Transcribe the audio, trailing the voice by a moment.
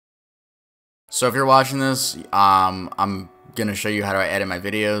So if you're watching this, I'm gonna show you how to edit my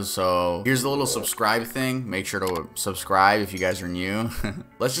videos. So here's the little subscribe thing. Make sure to subscribe if you guys are new.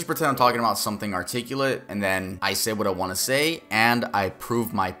 Let's just pretend I'm talking about something articulate, and then I say what I want to say and I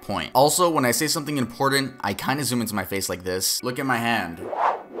prove my point. Also, when I say something important, I kind of zoom into my face like this. Look at my hand.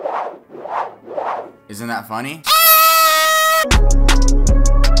 Isn't that funny?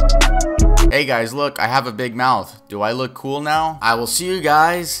 Hey guys, look, I have a big mouth. Do I look cool now? I will see you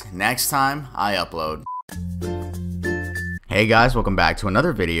guys next time I upload. Hey guys, welcome back to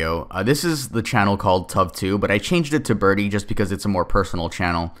another video. This is the channel called Tub2, but I changed it to Birdie just because it's a more personal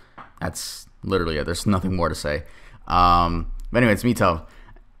channel. That's literally it. There's nothing more to say. But anyway, it's me, Tub.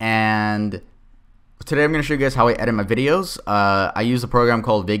 And today I'm going to show you guys how I edit my videos. I use a program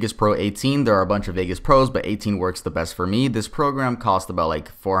called Vegas Pro 18. There are a bunch of Vegas Pros, but 18 works the best for me. This program costs about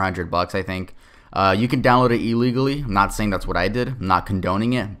like 400 bucks, I think. You can download it illegally. I'm not saying that's what I did. I'm not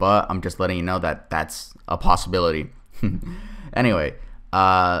condoning it, but I'm just letting you know that that's a possibility. Anyway,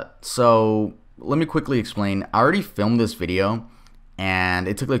 so let me quickly explain. I already filmed this video, and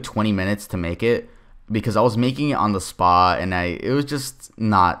it took like 20 minutes to make it because I was making it on the spot, and it was just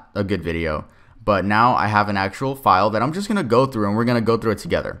not a good video. But now I have an actual file that I'm just going to go through, and we're going to go through it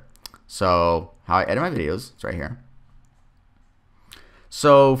together. So how I edit my videos, it's right here.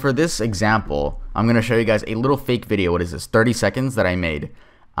 So for this example, I'm going to show you guys a little fake video. What is this? 30 seconds that I made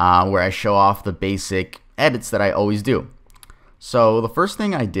where I show off the basic edits that I always do. So the first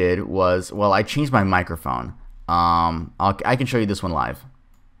thing I did was, well, I changed my microphone. I can show you this one live.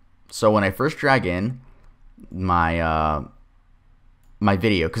 So when I first drag in my my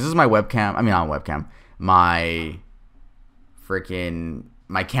video, because this is my webcam, I mean not webcam, my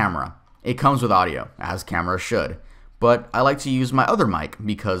camera. It comes with audio, as cameras should, but I like to use my other mic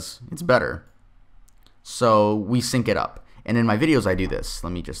because it's better. So we sync it up, and in my videos I do this.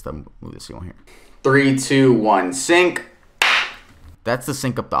 Let me just move this one here. 3, 2, 1, sync. That's to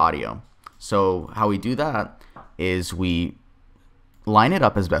sync up the audio. So how we do that is we line it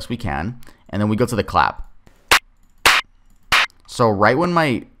up as best we can, and then we go to the clap. So right when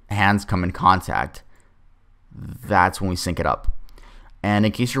my hands come in contact, that's when we sync it up. And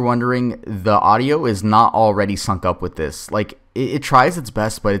in case you're wondering, the audio is not already sunk up with this. Like, it tries its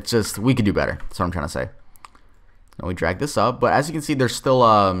best, but it's just, we could do better. That's what I'm trying to say. And we drag this up, but as you can see, they're still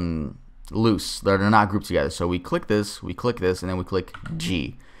loose. They're not grouped together. So we click this, and then we click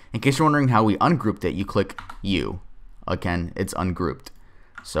G. In case you're wondering how we ungrouped it, you click U. Again, it's ungrouped.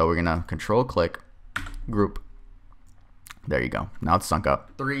 So we're gonna control click, group. There you go. Now it's sunk up.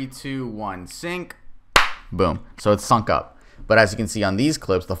 3, 2, 1, sync. Boom. So it's sunk up. But as you can see on these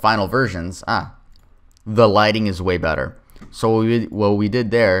clips, the final versions, the lighting is way better. So what we did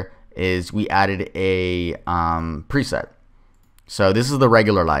there is we added a preset. So this is the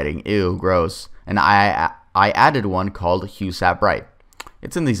regular lighting. Ew, gross. And I added one called Hue Sat Bright.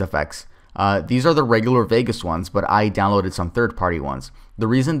 It's in these effects. These are the regular Vegas ones, but I downloaded some third-party ones. The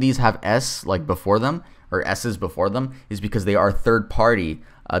reason these have S like before them, or S's before them, is because they are third-party.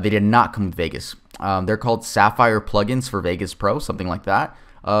 They did not come with Vegas. They're called Sapphire plugins for Vegas Pro, something like that.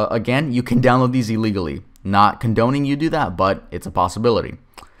 Again, you can download these illegally. Not condoning you do that, but it's a possibility.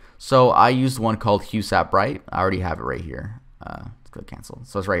 So I used one called Hue Sat Bright. I already have it right here. Let's click cancel.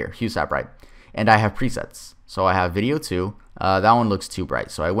 So it's right here, Hue Sat Bright. And I have presets. So I have video 2. That one looks too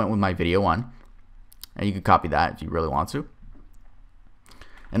bright. So I went with my video 1. And you can copy that if you really want to.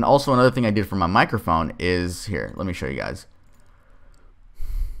 And also another thing I did for my microphone is, here, let me show you guys.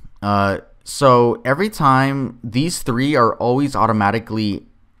 So every time, these 3 are always automatically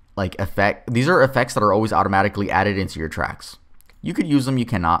like these are effects that are always automatically added into your tracks. You could use them, you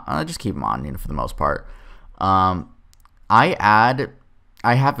cannot. Just keep them on, for the most part. I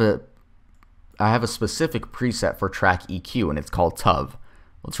have a specific preset for track EQ, and it's called Tub.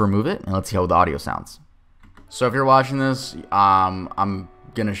 Let's remove it and let's see how the audio sounds. So if you're watching this, I'm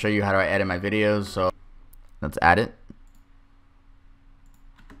gonna show you how to edit my videos. So let's add it.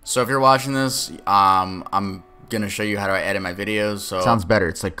 So if you're watching this, I'm gonna show you how to edit my videos. So sounds better.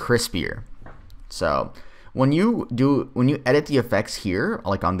 It's like crispier. So when you edit the effects here,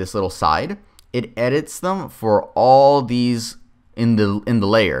 like on this little side, it edits them for all these in the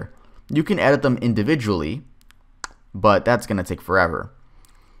layer. You can edit them individually, but that's gonna take forever.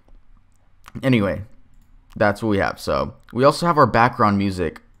 Anyway, that's what we have. So we also have our background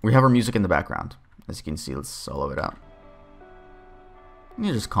music. We have our music in the background. As you can see, let's solo it out.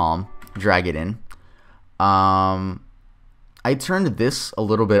 You just calm, drag it in. I turned this a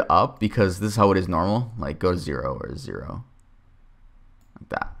little bit up because this is how it is normal. Like go to 0 or 0, like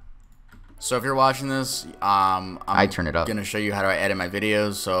that. So if you're watching this, I turn it up. I'm gonna show you how to edit my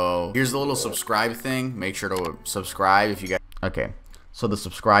videos. So here's the little subscribe thing. Make sure to subscribe if you guys. Okay, so the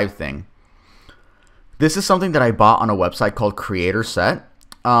subscribe thing. This is something that I bought on a website called Creator Set.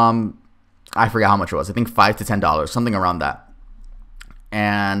 I forgot how much it was. I think $5 to $10, something around that.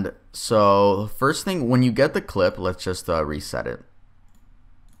 And so first thing, when you get the clip, let's just reset it.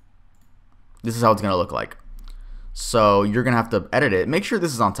 This is how it's gonna look like. So you're gonna have to edit it. Make sure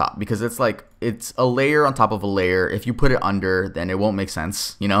this is on top because it's like it's a layer on top of a layer. If you put it under, then it won't make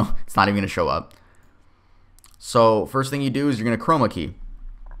sense. You know, it's not even gonna show up. So first thing you do is you're gonna Chroma Key.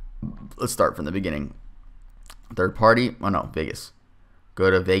 Let's start from the beginning. Third party. Oh no, Vegas. Go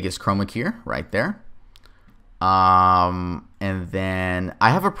to Vegas Chroma Key right there. And then I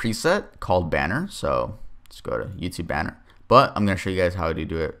have a preset called banner. So let's go to YouTube banner. But I'm gonna show you guys how to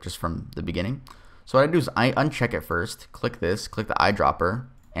do it just from the beginning. So what I do is I uncheck it first, click this, click the eyedropper,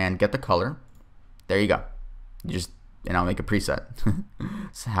 and get the color. There you go. And I'll make a preset.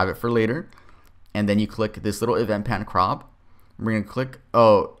 So have it for later. And then you click this little event pan crop. We're gonna click,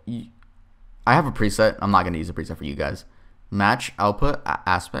 I have a preset. I'm not gonna use a preset for you guys. Match output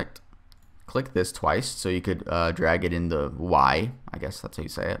aspect. Click this twice so you could drag it in the Y. I guess that's how you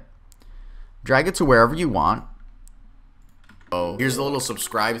say it. Drag it to wherever you want. Oh, here's the little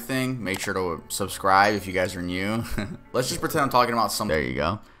subscribe thing. Make sure to subscribe if you guys are new. Let's just pretend I'm talking about something. There you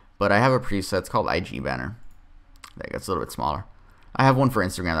go. But I have a preset. It's called IG banner. There you go. It's a little bit smaller. I have one for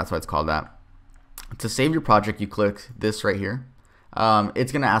Instagram. That's why it's called that. To save your project, you click this right here.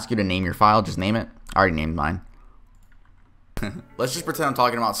 It's going to ask you to name your file. Just name it. I already named mine. Let's just pretend I'm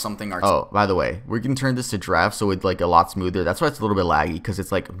talking about something. Oh, by the way, we can turn this to draft so it's like a lot smoother. That's why it's a little bit laggy because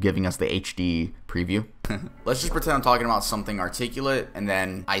it's like giving us the HD preview. Let's just pretend I'm talking about something articulate and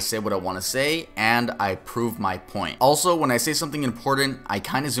then I say what I want to say and I prove my point. Also, when I say something important, I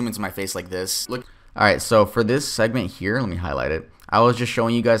kind of zoom into my face like this. Look. All right, so for this segment here, let me highlight it. I was just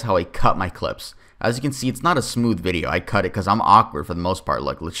showing you guys how I cut my clips. As you can see, it's not a smooth video. I cut it because I'm awkward for the most part.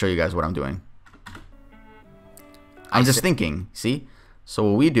 Look, let's show you guys what I'm doing. I'm just thinking, see? So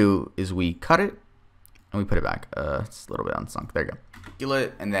what we do is we cut it and we put it back. It's a little bit unsunk. There you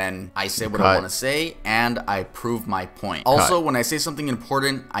go. And then I say what I want to say and I prove my point. Also, when I say something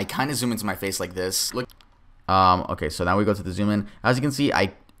important, I kind of zoom into my face like this. Look. Okay, so now we go to the zoom in. As you can see,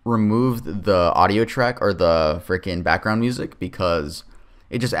 I removed the audio track or the freaking background music because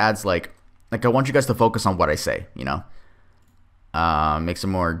it just adds like I want you guys to focus on what I say, you know? Makes it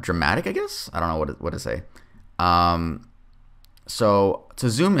more dramatic, I guess. I don't know what to say. So to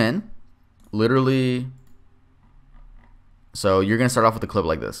zoom in, literally, so you're gonna start off with a clip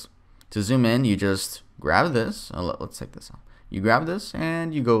like this. To zoom in, you just grab this. Let's take this off. You grab this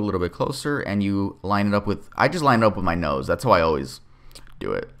and you go a little bit closer and you line it up with. I just line it up with my nose. That's how I always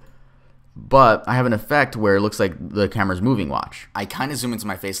do it. But I have an effect where it looks like the camera's moving. Watch. I kind of zoom into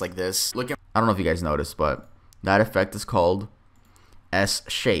my face like this. Look at. I don't know if you guys noticed, but that effect is called S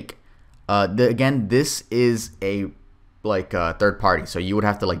shake. Again, this is a third party, so you would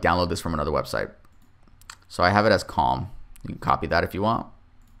have to like download this from another website. So I have it as calm. You can copy that if you want.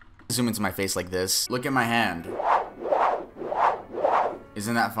 Zoom into my face like this. Look at my hand.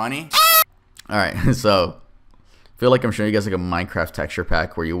 Isn't that funny? All right, so I feel like I'm showing you guys like a Minecraft texture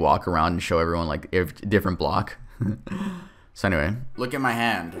pack where you walk around and show everyone like a different block. So anyway, look at my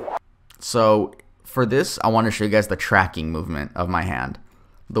hand. So for this, I want to show you guys the tracking movement of my hand.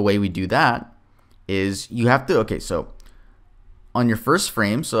 The way we do that is you have to, okay, so on your first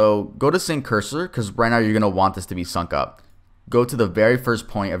frame, so go to sync cursor because right now you're going to want this to be sunk up. Go to the very first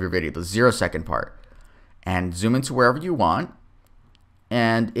point of your video, the 0-second part, and zoom into wherever you want.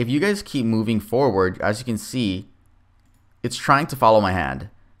 And if you guys keep moving forward, as you can see, it's trying to follow my hand.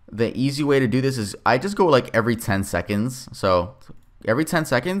 The easy way to do this is I just go like every 10 seconds. So every 10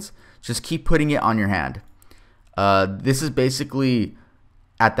 seconds, just keep putting it on your hand. This is basically,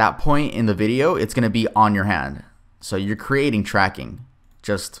 at that point in the video, it's going to be on your hand. So you're creating tracking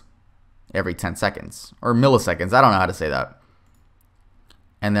just every 10 seconds or milliseconds. I don't know how to say that.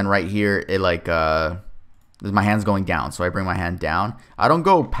 And then right here, it like, my hand's going down. So I bring my hand down. I don't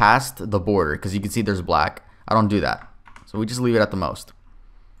go past the border because you can see there's black. I don't do that. So we just leave it at the most.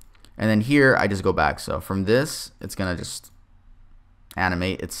 And then here, I just go back. So from this, it's going to just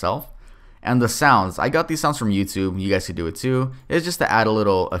animate itself. And the sounds, I got these sounds from YouTube. You guys could do it too. It's just to add a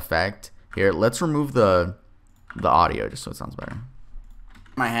little effect. Here, let's remove the audio just so it sounds better.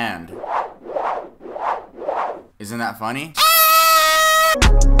 My hand. Isn't that funny?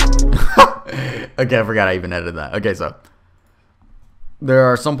 Okay, I forgot I even edited that. Okay, so there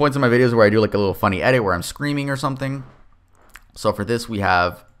are some points in my videos where I do like a little funny edit where I'm screaming or something. So for this, we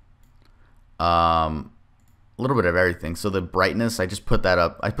have a little bit of everything. So the brightness, I just put that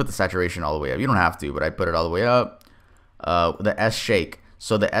up. I put the saturation all the way up. You don't have to, but I put it all the way up. The S shake.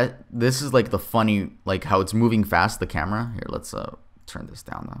 So this is like the funny, like how it's moving fast, the camera. Here, let's turn this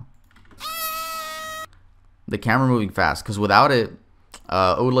down now. The camera moving fast, because without it,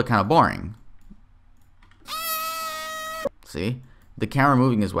 it would look kind of boring. See? The camera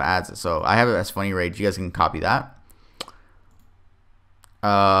moving is what adds it. So I have it as funny rate. You guys can copy that.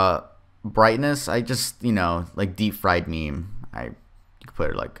 Brightness, I just, you know, like deep fried meme. You can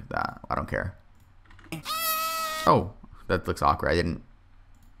put it like that. I don't care. Oh, that looks awkward. I didn't.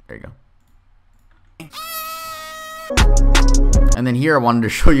 There you go. And then here I wanted to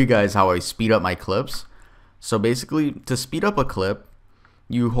show you guys how I speed up my clips. So basically, to speed up a clip,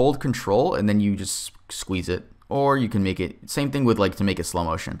 you hold control and then you just squeeze it. Or you can make it, same thing with like to make it slow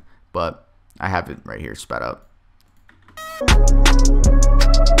motion. But I have it right here sped up.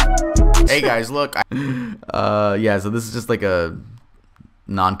 Hey guys, look. Yeah, so this is just like a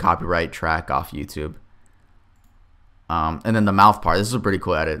non-copyright track off YouTube. And then the mouth part, this is a pretty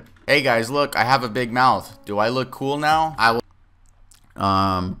cool edit. Hey guys, look, I have a big mouth. Do I look cool now? I will.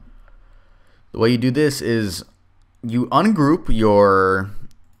 The way you do this is you ungroup your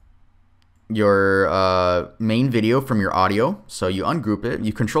main video from your audio. So you ungroup it,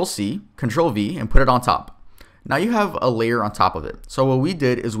 you Control C, Control V, and put it on top. Now you have a layer on top of it. So what we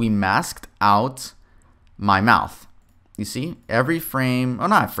did is we masked out my mouth. You see, every frame, oh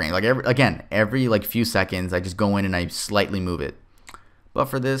not frame, like every like few seconds, I just go in and I slightly move it. But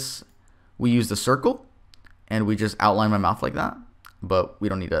for this, we use the circle and we just outline my mouth like that. But we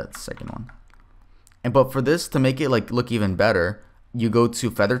don't need a second one. But for this, to make it like look even better, you go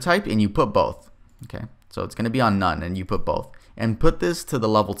to feather type and you put both. Okay, so it's gonna be on none and you put both. And put this to the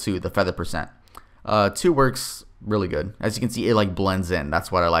level 2, the feather percent. 2 works really good. As you can see, it like blends in.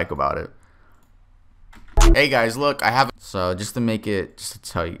 That's what I like about it. Hey guys, look, I have. So just to make it, just to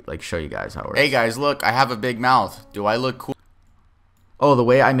tell you, like show you guys how it works. Hey guys, look, I have a big mouth. Do I look cool? Oh, the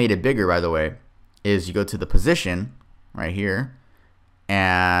way I made it bigger, by the way, is you go to the position right here,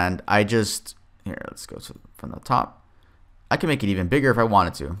 and I just here. Let's go from the top. I can make it even bigger if I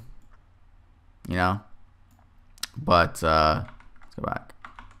wanted to. You know, but let's go back.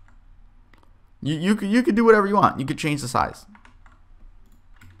 You could do whatever you want. You could change the size.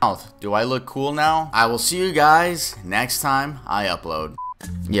 Do I look cool now? I will see you guys next time I upload.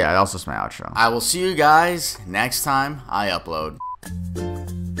 Yeah, that's also my outro. I will see you guys next time I upload.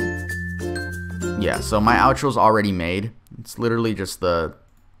 Yeah, so my outro's already made. It's literally just the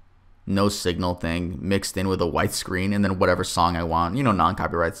no signal thing mixed in with a white screen and then whatever song I want. You know,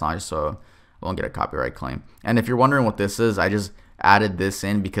 non-copyright songs, so I won't get a copyright claim. And if you're wondering what this is, I just added this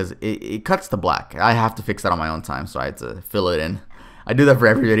in because it cuts to black. I have to fix that on my own time, so I had to fill it in. I do that for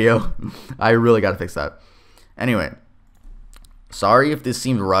every video. I really gotta fix that. Anyway, sorry if this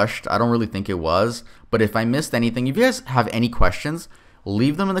seemed rushed. I don't really think it was, but if I missed anything, if you guys have any questions,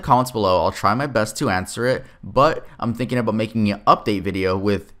 leave them in the comments below. I'll try my best to answer it, but I'm thinking about making an update video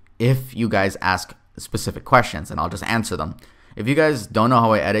with if you guys ask specific questions, and I'll just answer them. If you guys don't know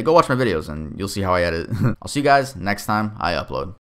how I edit, go watch my videos and you'll see how I edit. I'll see you guys next time I upload.